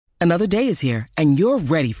Another day is here, and you're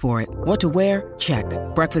ready for it. What to wear? Check.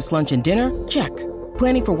 Breakfast, lunch, and dinner? Check.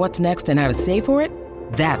 Planning for what's next and how to save for it?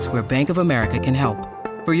 That's where Bank of America can help.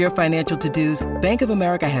 For your financial to-dos, Bank of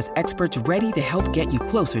America has experts ready to help get you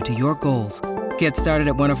closer to your goals. Get started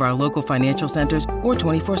at one of our local financial centers or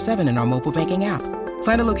 24/7 in our mobile banking app.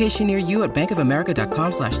 Find a location near you at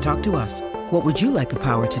bankofamerica.com/talktous. What would you like the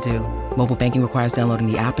power to do? Mobile banking requires downloading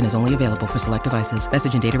the app and is only available for select devices.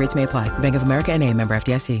 Message and data rates may apply. Bank of America N.A., member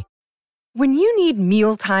FDIC. When you need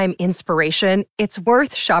mealtime inspiration, it's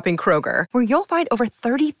worth shopping Kroger, where you'll find over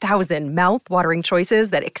 30,000 mouth-watering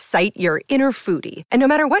choices that excite your inner foodie. And no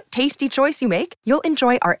matter what tasty choice you make, you'll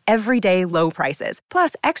enjoy our everyday low prices,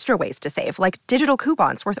 plus extra ways to save, like digital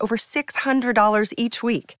coupons worth over $600 each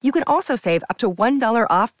week. You can also save up to $1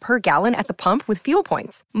 off per gallon at the pump with fuel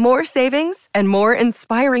points. More savings and more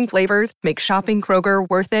inspiring flavors make shopping Kroger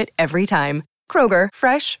worth it every time. Kroger,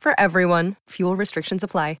 fresh for everyone. Fuel restrictions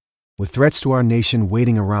apply. With threats to our nation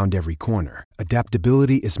waiting around every corner,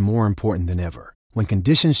 adaptability is more important than ever. When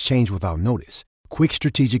conditions change without notice, quick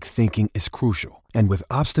strategic thinking is crucial. And with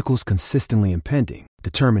obstacles consistently impending,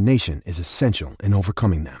 determination is essential in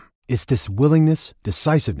overcoming them. It's this willingness,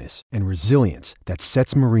 decisiveness, and resilience that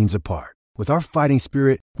sets Marines apart. With our fighting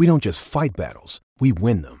spirit, we don't just fight battles, we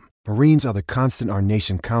win them. Marines are the constant our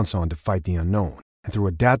nation counts on to fight the unknown. And through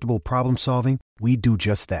adaptable problem solving, we do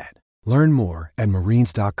just that. Learn more at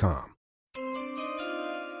marines.com.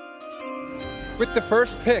 With the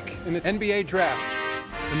first pick in the NBA draft,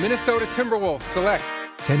 the Minnesota Timberwolves select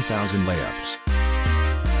 10,000 layups.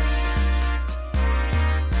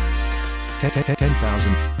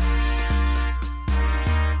 10,000.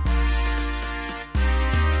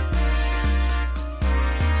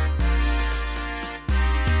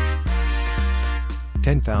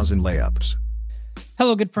 10,000 layups.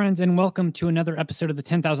 Hello, good friends, and welcome to another episode of the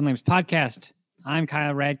 10,000 Layups podcast. I'm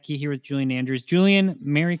Kyle Radke here with Julian Andrews. Julian,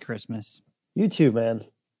 Merry Christmas. You too, man.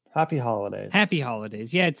 Happy holidays. Happy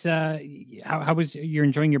holidays. Yeah, it's how was you're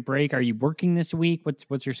enjoying your break? Are you working this week?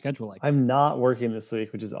 What's your schedule like? I'm not working this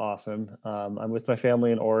week, which is awesome. I'm with my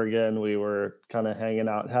family in Oregon. We were kind of hanging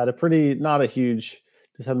out. Had a pretty just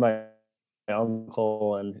had my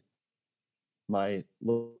uncle and my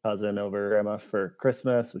little cousin over grandma for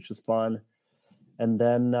Christmas, which was fun. And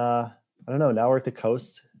then I don't know. Now we're at the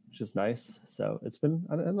coast, which is nice. So it's been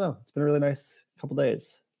I don't know. It's been a really nice couple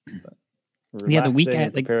days. But yeah, the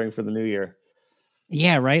weekend, preparing for the new year.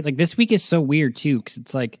 Yeah, right. Like this week is so weird too, because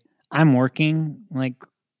it's like I'm working like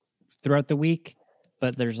throughout the week,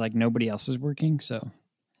 but there's like nobody else is working. So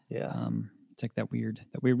yeah, it's like that weird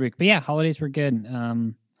week. But yeah, holidays were good.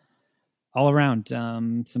 All around,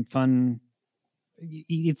 some fun.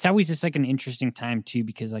 It's always just like an interesting time too,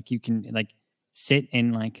 because like you can like sit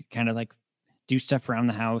and like kind of like do stuff around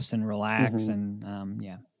the house and relax and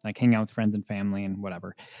like hang out with friends and family and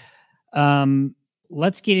whatever.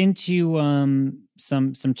 Let's get into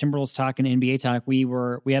some Timberwolves talk and NBA talk. We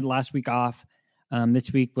had last week off.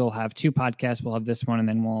 This week we'll have two podcasts. We'll have this one and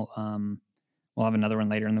then we'll have another one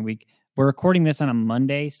later in the week. We're recording this on a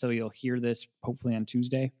Monday, so you'll hear this hopefully on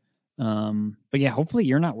Tuesday. But yeah, hopefully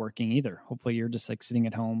you're not working either. Hopefully you're just like sitting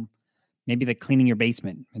at home, maybe like cleaning your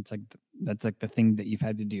basement. It's like that's like the thing that you've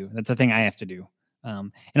had to do. That's the thing I have to do.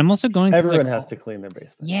 And I'm also going. Everyone has to clean their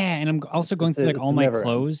basement. Yeah, and I'm also going through like all my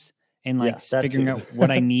clothes and like figuring out what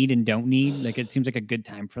I need and don't need. Like it seems like a good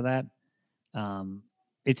time for that. And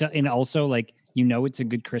also like it's a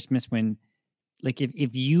good Christmas when like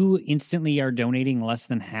if you instantly are donating less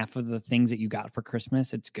than half of the things that you got for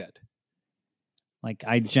Christmas, it's good. Like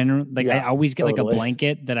I generally I always get like a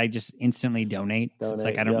blanket that I just instantly donate. It's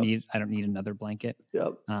like I don't need another blanket.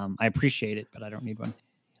 Yep. I appreciate it, but I don't need one.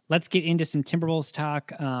 Let's get into some Timberwolves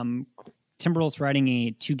talk. Timberwolves riding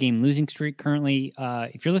a 2-game losing streak currently.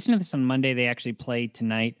 If you're listening to this on Monday, they actually play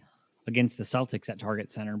tonight against the Celtics at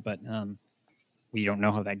Target Center, but we don't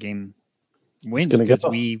know how that game wins because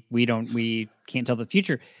we can't tell the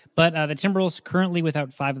future. But the Timberwolves currently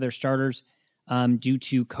without 5 of their starters due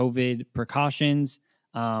to COVID precautions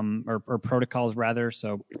or protocols rather.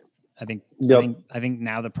 So I think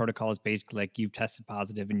now the protocol is basically like you've tested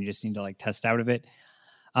positive and you just need to like test out of it.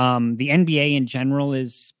 The NBA in general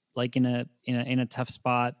is like in a tough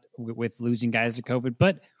spot with losing guys to COVID.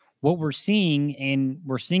 But what we're seeing, and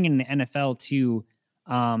we're seeing in the NFL too,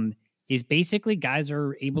 is basically guys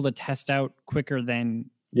are able to test out quicker than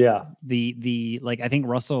the like I think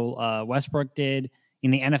Russell Westbrook did. In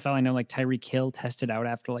the NFL, I know like Tyreek Hill tested out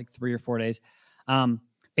after like 3 or 4 days.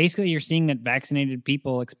 Basically, you're seeing that vaccinated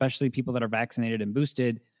people, especially people that are vaccinated and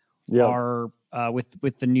boosted, are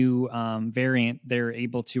with the new variant, they're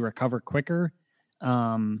able to recover quicker.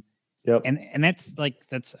 Yep. And that's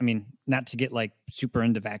I mean, not to get like super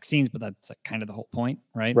into vaccines, but that's like kind of the whole point,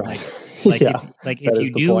 right? Right. Like Yeah,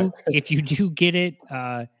 if you do get it,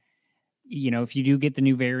 if you do get the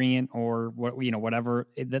new variant or whatever,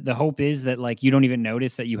 the hope is that like you don't even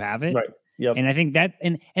notice that you have it. Right. Yep. And I think that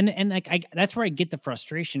and like that's where I get the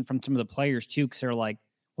frustration from some of the players too, because they're like,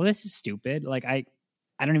 well, this is stupid. Like I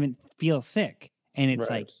don't even feel sick. And it's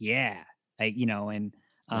Right. like, yeah,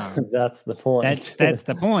 that's the point. That's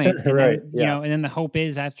the point. And Right. then, and then the hope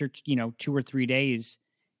is after 2 or 3 days,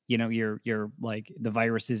 you're like the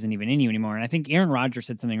virus isn't even in you anymore. And I think Aaron Rodgers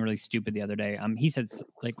said something really stupid the other day. He said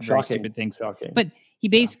like very stupid things. Shocking. But he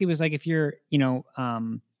basically was like, if you're,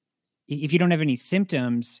 if you don't have any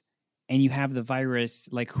symptoms and you have the virus,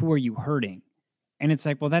 like who are you hurting? And it's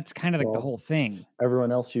like, well, that's kind of like the whole thing.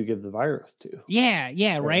 Everyone else you give the virus to.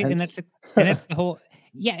 Yeah, right. And that's the whole,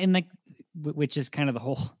 and like, which is kind of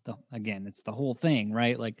again, it's the whole thing,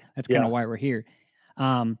 right? Like that's kind of why we're here.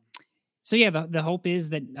 So yeah, the hope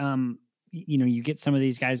is that, you get some of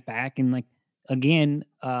these guys back and like, again,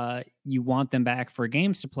 you want them back for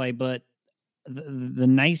games to play. But the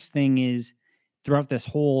nice thing is throughout this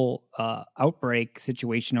whole outbreak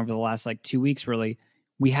situation over the last like 2 weeks, really,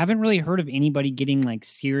 we haven't really heard of anybody getting like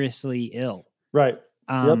seriously ill. Right.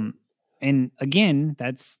 And again,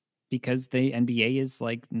 that's because the NBA is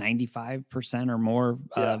like 95% or more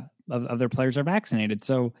of their players are vaccinated.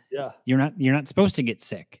 So you're not supposed to get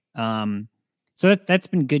sick. So that's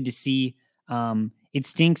been good to see. It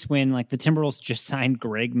stinks when like the Timberwolves just signed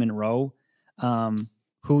Greg Monroe,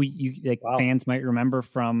 who fans might remember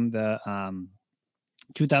from the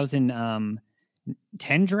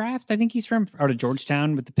 2010 draft. I think he's from out of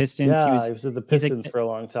Georgetown with the Pistons. Yeah, he was with the Pistons for a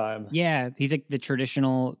long time. Yeah, he's like the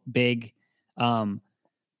traditional big.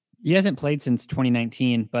 He hasn't played since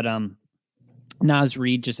 2019, but Naz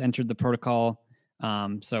Reid just entered the protocol.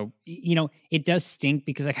 So, it does stink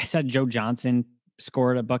because, like I said, Joe Johnson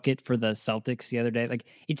scored a bucket for the Celtics the other day. Like,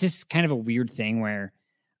 it's just kind of a weird thing where,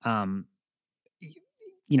 the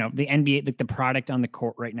NBA, like the product on the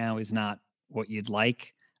court right now is not what you'd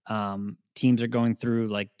like. Teams are going through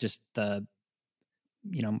like just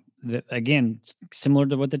again, similar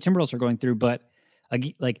to what the Timberwolves are going through, but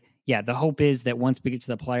the hope is that once we get to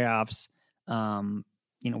the playoffs,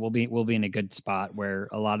 we'll be in a good spot where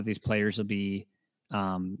a lot of these players will be,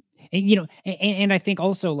 and I think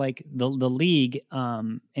also like the league,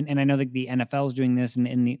 and I know that the NFL is doing this, and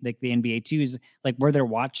the NBA too, is like where they're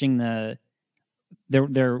watching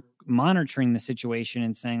they're monitoring the situation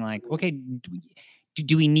and saying like, okay,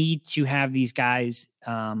 do we need to have these guys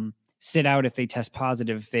sit out if they test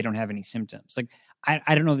positive if they don't have any symptoms? Like,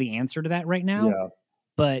 I don't know the answer to that right now,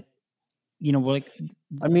 but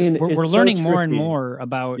we're learning more and more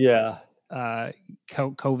about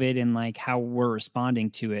COVID and like how we're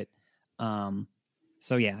responding to it.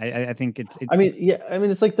 So yeah, I think it's.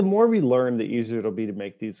 It's like the more we learn, the easier it'll be to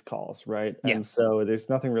make these calls, right? Yeah. And so there's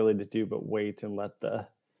nothing really to do but wait and let the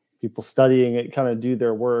people studying it kind of do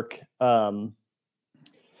their work.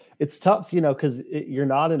 It's tough, because you're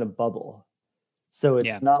not in a bubble. So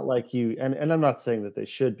it's not like you, and I'm not saying that they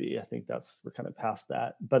should be. I think we're kind of past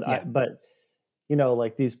that. But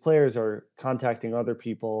like these players are contacting other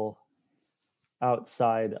people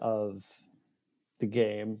outside of the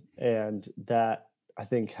game, and that I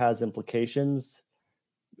think has implications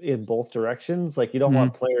in both directions. Like you don't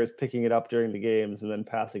want players picking it up during the games and then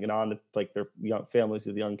passing it on to like their young families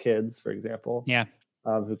with young kids, for example. Yeah.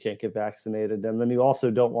 Who can't get vaccinated. And then you also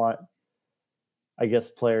don't want, I guess,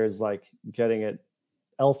 players like getting it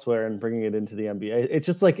elsewhere and bringing it into the NBA. It's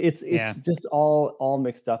just like, it's just all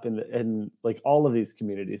mixed up in like all of these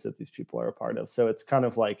communities that these people are a part of. So it's kind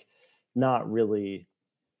of like not really,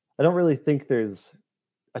 I don't really think there's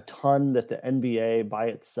a ton that the NBA by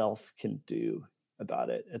itself can do about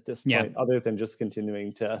it at this point, other than just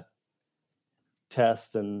continuing to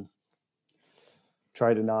test and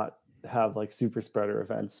try to not have like super spreader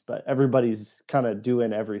events, but everybody's kind of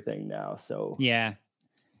doing everything now. So I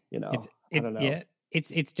don't know. Yeah,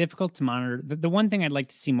 it's difficult to monitor. The one thing I'd like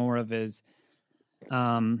to see more of is,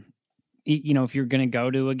 if you're going to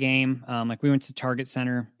go to a game, like we went to Target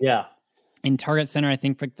Center. Yeah. In Target Center, I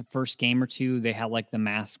think for like the first game or two, they had like the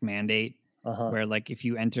mask mandate where like if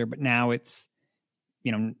you enter, but now it's,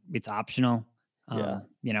 it's optional. And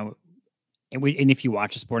if you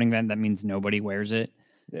watch a sporting event, that means nobody wears it.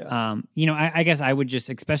 Yeah. I guess I would just,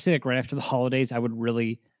 especially like right after the holidays, I would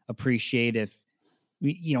really appreciate if,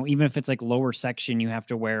 even if it's like lower section, you have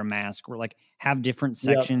to wear a mask or like have different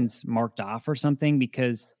sections marked off or something,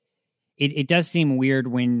 because it does seem weird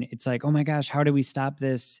when it's like, oh my gosh, how do we stop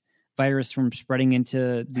this? virus from spreading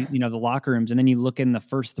into the locker rooms. And then you look in the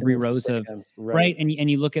first three rows of right. And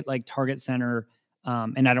you look at like Target Center.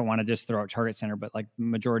 And I don't want to just throw out Target Center, but like the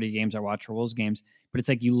majority of games I watch are Wolves games, but it's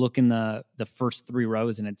like you look in the first three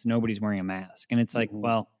rows and it's nobody's wearing a mask. And it's like,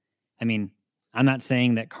 well, I mean, I'm not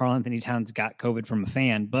saying that Karl Anthony Towns got COVID from a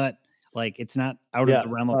fan, but like, it's not out of the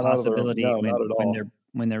realm of possibility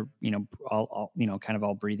when they're, all kind of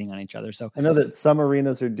all breathing on each other. So I know that some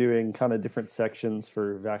arenas are doing kind of different sections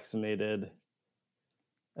for vaccinated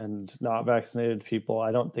and not vaccinated people.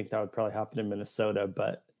 I don't think that would probably happen in Minnesota,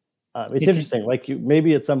 but it's interesting. Like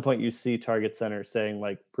maybe at some point you see Target Center saying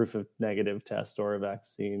like proof of negative test or a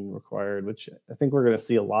vaccine required, which I think we're going to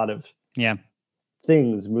see a lot of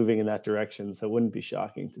things moving in that direction. So it wouldn't be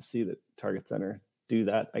shocking to see that Target Center do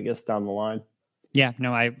that, I guess, down the line. Yeah,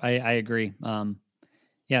 no, I agree. I've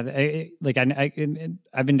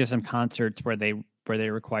been to some concerts where they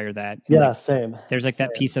require that. And same. There's like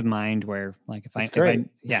that peace of mind where like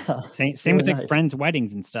same with like friends'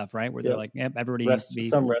 weddings and stuff, right? Where they're like, everybody needs to be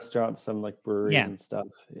some restaurants, some like breweries and stuff.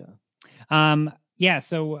 Yeah.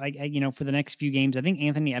 So I for the next few games, I think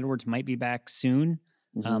Anthony Edwards might be back soon.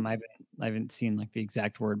 I haven't seen like the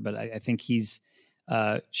exact word, but I think he's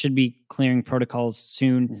should be clearing protocols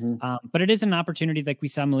soon. But it is an opportunity. Like we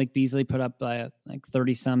saw Malik Beasley put up like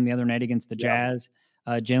 30 some the other night against the Jazz.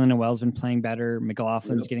 Jalen Noel's been playing better.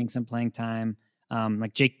 McLaughlin's getting some playing time.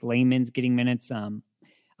 Like Jake Layman's getting minutes.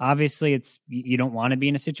 Obviously you don't want to be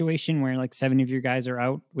in a situation where like 7 of your guys are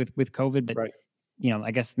out with COVID, but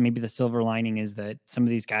I guess maybe the silver lining is that some of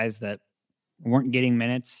these guys that weren't getting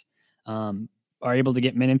minutes are able to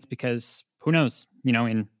get minutes because who knows,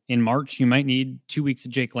 in March, you might need 2 weeks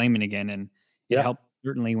of Jake Layman again. And it helped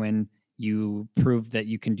certainly when you proved that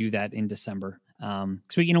you can do that in December. So,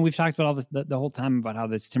 we've talked about all this the whole time about how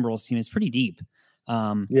this Timberwolves team is pretty deep.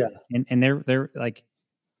 And they're like,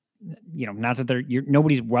 not that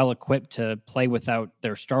nobody's well equipped to play without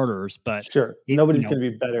their starters, but nobody's going to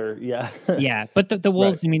be better. Yeah. But the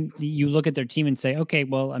Wolves, I mean, you look at their team and say, okay,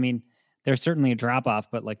 well, I mean, there's certainly a drop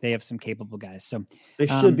off, but like they have some capable guys. So they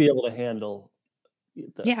should be able to handle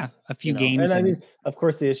this, a few games. And I mean, of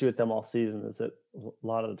course, the issue with them all season is that a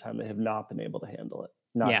lot of the time they have not been able to handle it,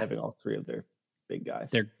 not having all three of their big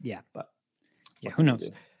guys. Who knows?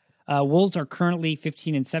 Wolves are currently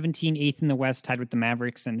 15-17, 8th in the West, tied with the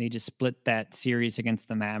Mavericks, and they just split that series against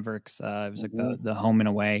the Mavericks. It was like the home and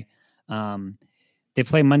away. They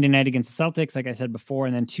play Monday night against the Celtics, like I said before,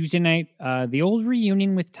 and then Tuesday night, the old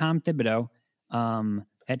reunion with Tom Thibodeau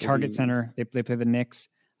at Target Center. They play the Knicks.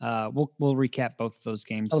 We'll recap both of those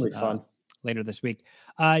games later this week.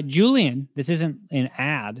 Julian, this isn't an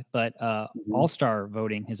ad, but All-Star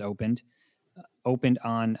voting has opened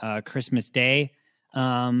on Christmas Day.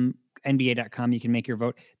 NBA.com, you can make your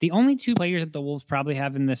vote. The only two players that the Wolves probably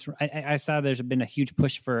have in this, I saw there's been a huge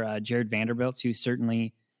push for Jared Vanderbilt, who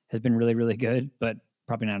certainly has been really, really good, but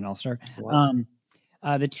probably not an all-star.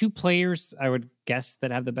 The two players I would guess that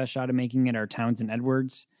have the best shot of making it are Towns and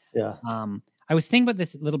Edwards. I was thinking about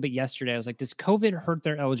this a little bit yesterday. I was like, does COVID hurt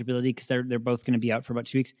their eligibility? Because they're both going to be out for about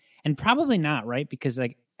 2 weeks, and probably not, right? Because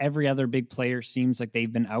like every other big player seems like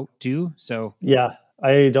they've been out too. So yeah,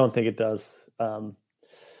 I don't think it does.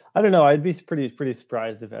 I don't know. I'd be pretty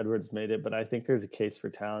surprised if Edwards made it, but I think there's a case for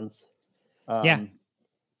Towns.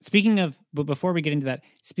 Speaking of, but before we get into that,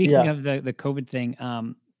 speaking of the COVID thing,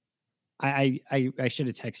 I should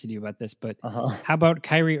have texted you about this, but how about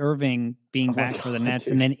Kyrie Irving being back for the Nets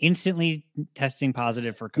and then instantly testing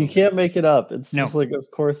positive for COVID? You can't make it up. It's just like,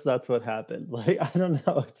 of course, that's what happened. Like, I don't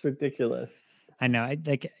know. It's ridiculous. I know.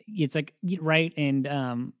 It's like, right.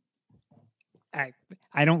 And,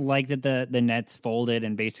 I don't like that the Nets folded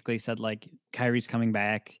and basically said like Kyrie's coming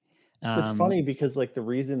back. It's funny because like the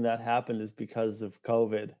reason that happened is because of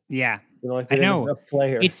COVID. Yeah, like they didn't have enough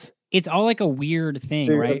players. It's all like a weird thing,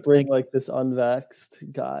 so right? Bring like this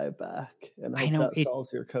unvaxxed guy back, and I know that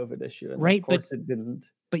solves your COVID issue. And right, of course it didn't.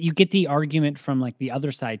 But you get the argument from like the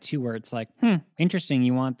other side too, where it's like, interesting.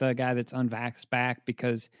 You want the guy that's unvaxxed back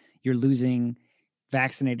because you're losing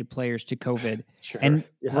vaccinated players to COVID,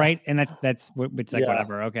 right? And that's what it's like,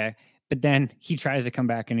 whatever, okay. But then he tries to come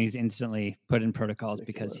back and he's instantly put in protocols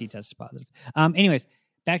because he tests positive. Anyways,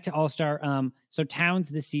 back to All-Star. So Towns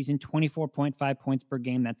this season, 24.5 points per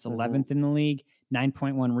game. That's 11th in the league.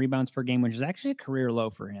 9.1 rebounds per game, which is actually a career low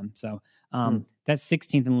for him. So that's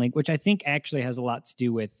 16th in the league, which I think actually has a lot to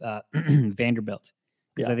do with Vanderbilt.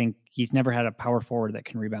 Because I think he's never had a power forward that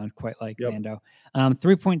can rebound quite like Vando.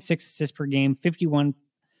 3.6 assists per game, 51%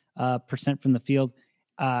 from the field.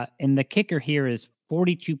 And the kicker here is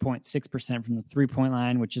 42.6% from the 3-point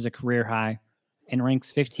line, which is a career high and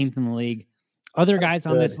ranks 15th in the league. Other guys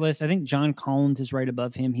on this list, I think John Collins is right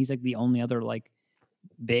above him. He's like the only other like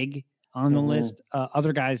big on the list.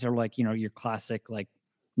 Other guys are like, your classic like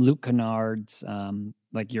Luke Kennard's,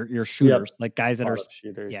 like your shooters, like guys that are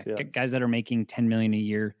shooters, guys that are making 10 million a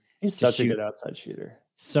year. He's such a good outside shooter.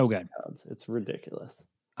 So good. It's ridiculous.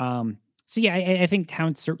 So yeah, I think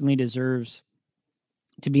Towns certainly deserves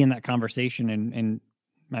to be in that conversation. And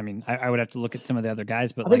I mean, I would have to look at some of the other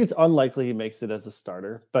guys, but I think it's unlikely he makes it as a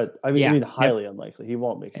starter. But I mean, highly unlikely he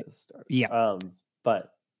won't make it as a starter. Yeah.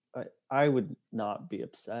 But I would not be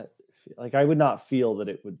upset. Like I would not feel that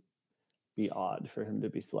it would be odd for him to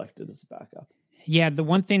be selected as a backup. Yeah, the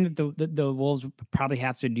one thing that the Wolves probably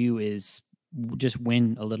have to do is just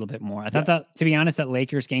win a little bit more. I thought that, to be honest, that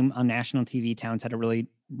Lakers game on national TV, Towns had a really,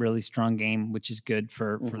 really strong game, which is good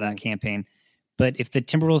for that campaign. But if the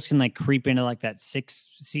Timberwolves can like creep into like that 6th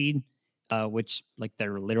seed, which like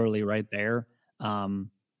they're literally right there, I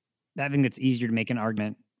think it's easier to make an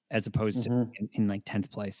argument as opposed to in like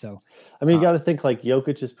 10th place. So, I mean, you got to think like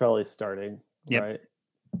Jokic is probably starting, right?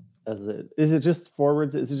 Is it just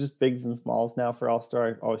forwards? Is it just bigs and smalls now for All-Star?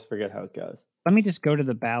 I always forget how it goes. Let me just go to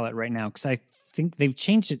the ballot right now because I think they've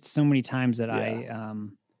changed it so many times that I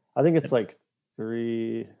think it's like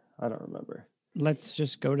 3. I don't remember. Let's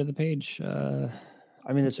just go to the page. I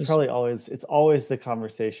mean, it's always the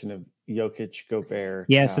conversation of Jokic, Gobert.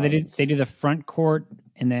 Yeah, Towns. So they do the front court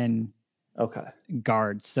and then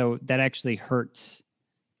guards. So that actually hurts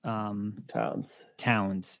Towns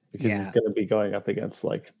because he's going to be going up against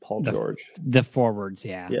like Paul George, the forwards.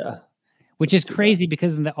 Which is crazy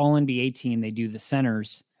because in the All NBA team they do the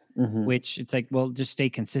centers, which it's like, well, just stay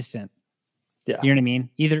consistent. You know what I mean?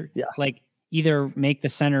 Either make the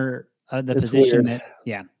center the position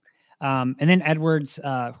weird. And then Edwards,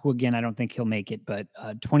 who again I don't think he'll make it, but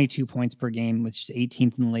 22 points per game, which is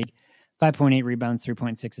 18th in the league, 5.8 rebounds,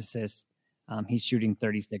 3.6 assists. He's shooting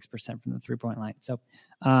 36% from the 3-point line. So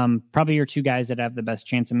probably your two guys that have the best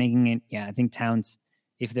chance of making it. Yeah, I think Towns,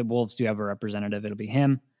 if the Wolves do have a representative, it'll be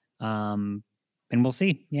him. And we'll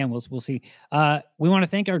see. Yeah, we'll see. We want to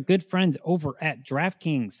thank our good friends over at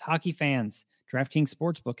DraftKings. Hockey fans, DraftKings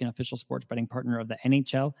Sportsbook, an official sports betting partner of the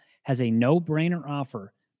NHL, has a no-brainer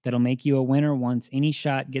offer that'll make you a winner once any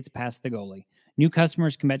shot gets past the goalie. New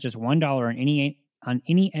customers can bet just $1 on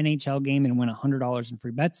any NHL game and win $100 in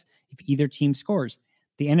free bets if either team scores.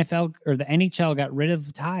 The NFL or the NHL got rid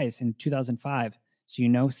of ties in 2005,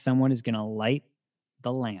 so someone is going to light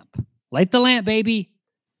the lamp. Light the lamp, baby.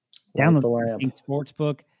 Download the DraftKings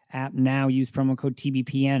Sportsbook app now. Use promo code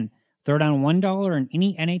TBPN. Throw down $1 in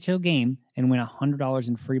any NHL game and win $100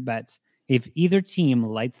 in free bets if either team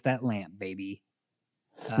lights that lamp, baby.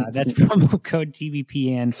 That's promo code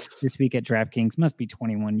TBPN this week at DraftKings. Must be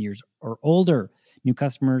 21 years or older. New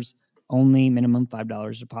customers only. Minimum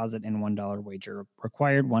 $5 deposit and $1 wager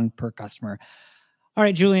required. One per customer. All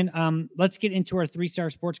right, Julian. Let's get into our 3-star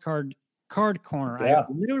sports card corner. I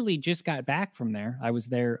literally just got back from there. I was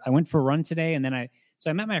there. I went for a run today, and then I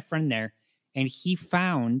met my friend there, and he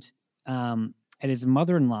found at his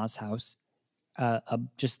mother-in-law's house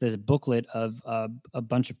just this booklet of a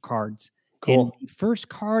bunch of cards. Cool. And the first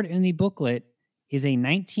card in the booklet is a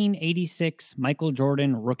 1986 Michael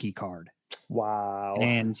Jordan rookie card. Wow.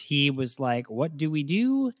 And he was like, what do we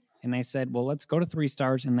do? And I said, well, let's go to 3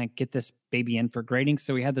 stars and like get this baby in for grading.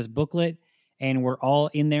 So we had this booklet and we're all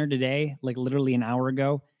in there today, like literally an hour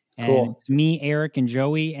ago. And It's me, Eric, and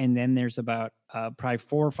Joey. And then there's about probably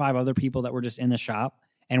 4 or 5 other people that were just in the shop,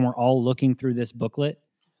 and we're all looking through this booklet.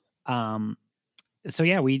 So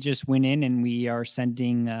yeah, we just went in and we are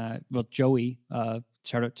sending, Joey,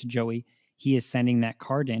 shout out to Joey. He is sending that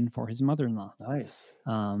card in for his mother-in-law. Nice.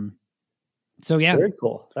 So yeah, very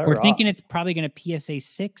cool. We're thinking it's probably going to PSA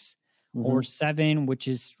 6 or 7, which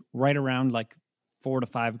is right around like $4,000 to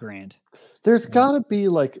 $5,000. There's got to be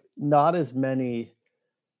like not as many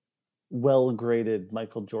well-graded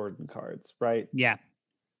Michael Jordan cards, right? Yeah.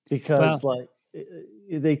 Because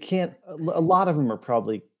they can't, a lot of them are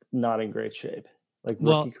probably not in great shape. Like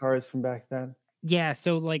rookie cards from back then. Yeah.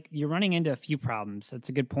 So like you're running into a few problems. That's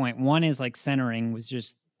a good point. One is like centering was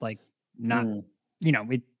just like not,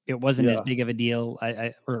 it wasn't as big of a deal.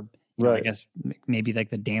 I guess maybe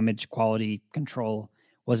like the damage quality control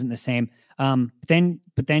wasn't the same.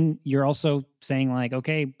 But then you're also saying like,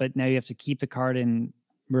 okay, but now you have to keep the card in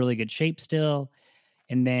really good shape still.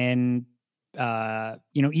 And then,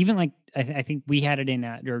 even like, I think we had it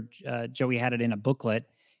in Joey had it in a booklet,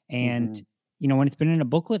 and, when it's been in a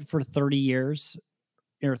booklet for 30 years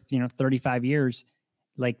or, 35 years,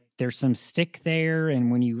 like there's some stick there.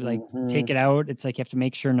 And when you like take it out, it's like, you have to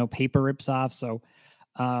make sure no paper rips off. So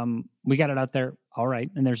we got it out there. All right.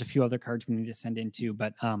 And there's a few other cards we need to send in too.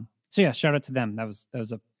 But so yeah, shout out to them. That was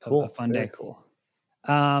Cool. a fun Very day. Cool.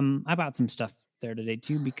 I bought some stuff there today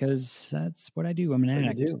too, because that's what I do. I'm an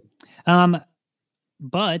addict.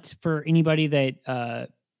 But for anybody that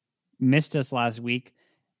missed us last week,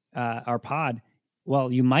 our pod,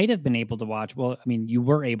 well, you might have been able to watch. Well, I mean, you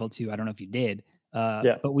were able to. I don't know if you did.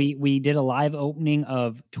 But we did a live opening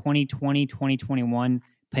of 2020-2021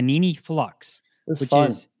 Panini Flux,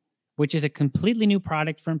 which is a completely new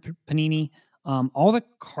product from Panini. All the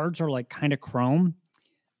cards are like kind of chrome.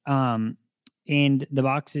 And the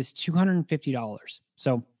box is $250.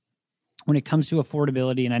 So when it comes to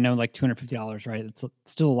affordability, and I know like $250, right? It's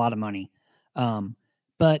still a lot of money.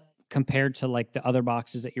 But compared to like the other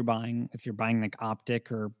boxes that you're buying, if you're buying like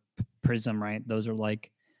Optic or Prism, right? Those are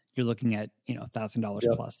like, you're looking at,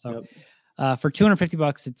 $1,000 plus. So for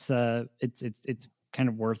 $250, it's kind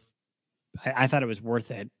of worth. I thought it was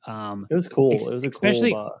worth it. It was cool. It was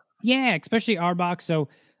especially cool box. Yeah, especially our box. So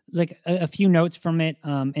like a few notes from it.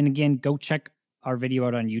 And again, go check our video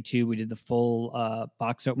out on YouTube. We did the full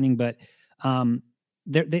box opening, but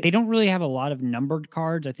they don't really have a lot of numbered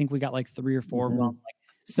cards. I think we got like 3 or 4 of them. Like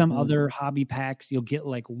some other hobby packs, you'll get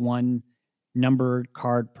like 1 numbered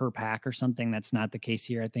card per pack or something. That's not the case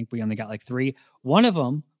here. I think we only got like 3. One of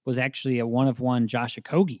them was actually a 1-of-1 Josh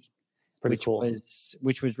Okogie, which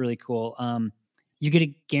was really cool. You get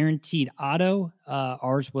a guaranteed auto.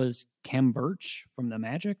 Ours was Kem Birch from the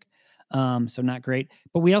Magic. So not great,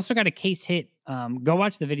 but we also got a case hit. Go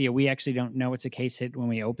watch the video. We actually don't know it's a case hit when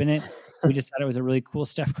we open it. We just thought it was a really cool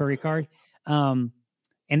Steph Curry card. And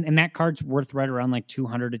that card's worth right around like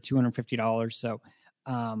 $200 to $250. So,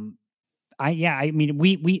 I mean,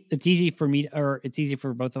 we it's easy for me, or it's easy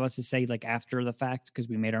for both of us to say like after the fact, because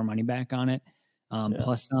we made our money back on it,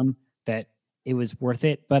 plus some, that it was worth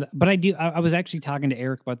it. But I was actually talking to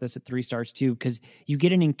Eric about this at 3 Stars too, because you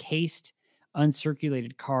get an encased,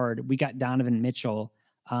 uncirculated card. We got Donovan Mitchell,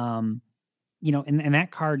 and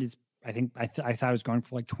that card is, I think I thought it was going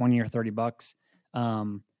for like $20 or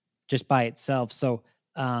 $30, just by itself. So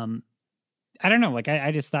I don't know, like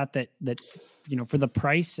I just thought that for the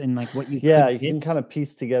price and like what you can kind of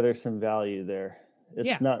piece together some value there.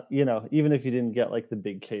 It's not, even if you didn't get like the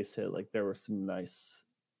big case hit, like there were some nice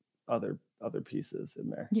other pieces in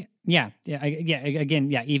there.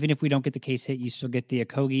 Again, even if we don't get the case hit, you still get the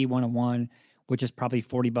Okogie 1-of-1, which is probably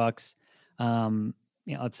 $40.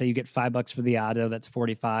 Let's say you get $5 for the auto, that's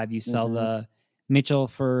 $45. You sell the Mitchell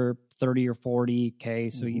for $30 or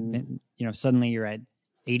 $40K, so suddenly you're at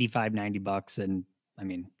 $85-$90, and I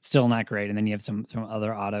mean, still not great. And then you have some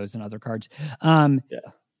other autos and other cards. And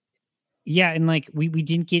like we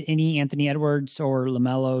didn't get any Anthony Edwards or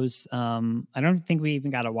LaMelos. I don't think we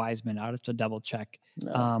even got a Wiseman. I'll have to double check.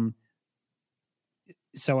 No.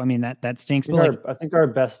 So I mean that stinks. I think our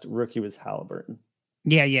best rookie was Halliburton.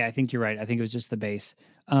 Yeah, I think you're right. I think it was just the base.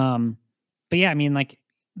 But yeah, I mean, like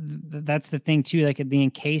that's the thing too. Like the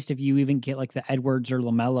encased, if you even get like the Edwards or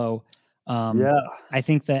LaMelo, I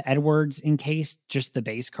think the Edwards encased, just the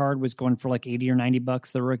base card, was going for like $80 or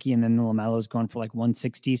 $90, the rookie, and then the LaMelo's going for like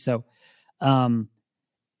 $160. So, and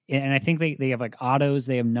I think they have like autos.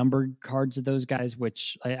 They have numbered cards of those guys,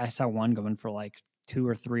 which I saw one going for like $2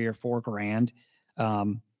 or $3 or $4 grand.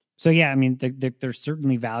 So yeah, I mean, there's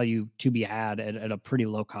certainly value to be had at a pretty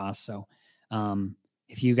low cost. So,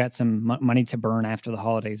 if you got some money to burn after the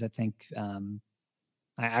holidays, I think,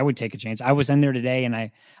 I would take a chance. I was in there today and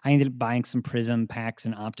I ended up buying some Prism packs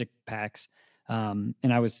and Optic packs. And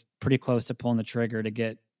I was pretty close to pulling the trigger to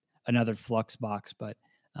get another Flux box, but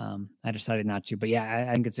I decided not to. But yeah,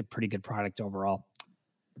 I think it's a pretty good product overall.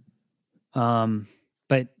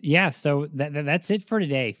 But yeah, so that's it for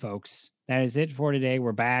today, folks. That is it for today.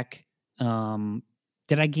 We're back.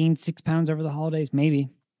 Did I gain 6 pounds over the holidays? Maybe.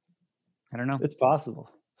 I don't know. It's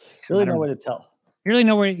possible. Really no way to tell. Really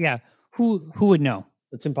no way. Yeah. Who would know?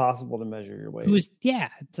 It's impossible to measure your weight.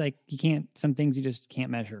 It's like you can't. Some things you just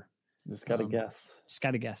can't measure. Just gotta guess. Just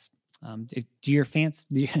gotta guess. Do your pants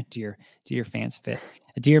fit? Do your pants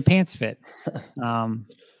fit?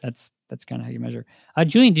 That's kind of how you measure.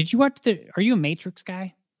 Julian, did you watch are you a Matrix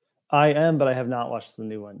guy? I am, but I have not watched the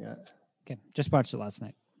new one yet. Okay, just watched it last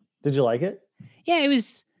night. Did you like it? Yeah, it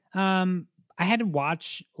was. I had to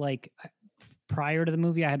watch like prior to the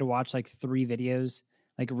movie. I had to watch like 3 videos,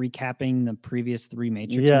 like recapping the previous 3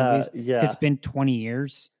 Matrix movies. Yeah, it's been 20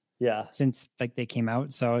 years. Yeah, since like they came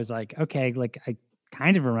out. So I was like, okay, like I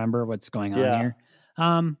kind of remember what's going on here.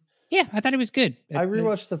 Yeah, I thought it was good. I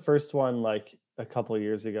rewatched the first one like a couple of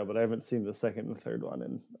years ago, but I haven't seen the second and third one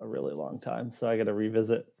in a really long time. So I got to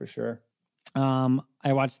revisit for sure.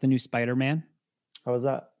 I watched the new Spider-Man. How was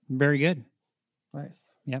that? Very good.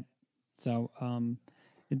 Nice. Yep. So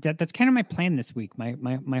that's kind of my plan this week.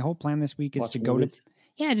 My whole plan this week is Watching to go movies?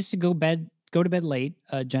 just to go to bed late.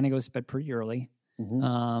 Jenna goes to bed pretty early.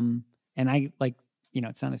 Mhm. And I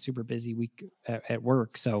it's not a super busy week at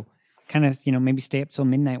work. So kind of, maybe stay up till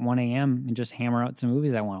midnight, 1 a.m. and just hammer out some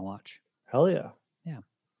movies I want to watch. Hell yeah. Yeah.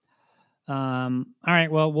 All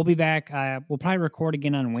right. Well, we'll be back. We'll probably record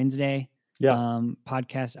again on Wednesday. Yeah.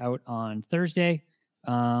 Podcast out on Thursday.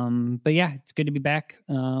 But yeah, it's good to be back.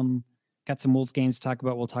 Got some Wolves games to talk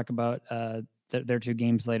about. We'll talk about their 2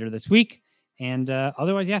 games later this week. And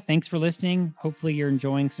otherwise, yeah, thanks for listening. Hopefully you're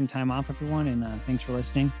enjoying some time off, everyone. And thanks for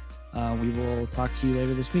listening. We will talk to you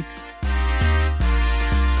later this week.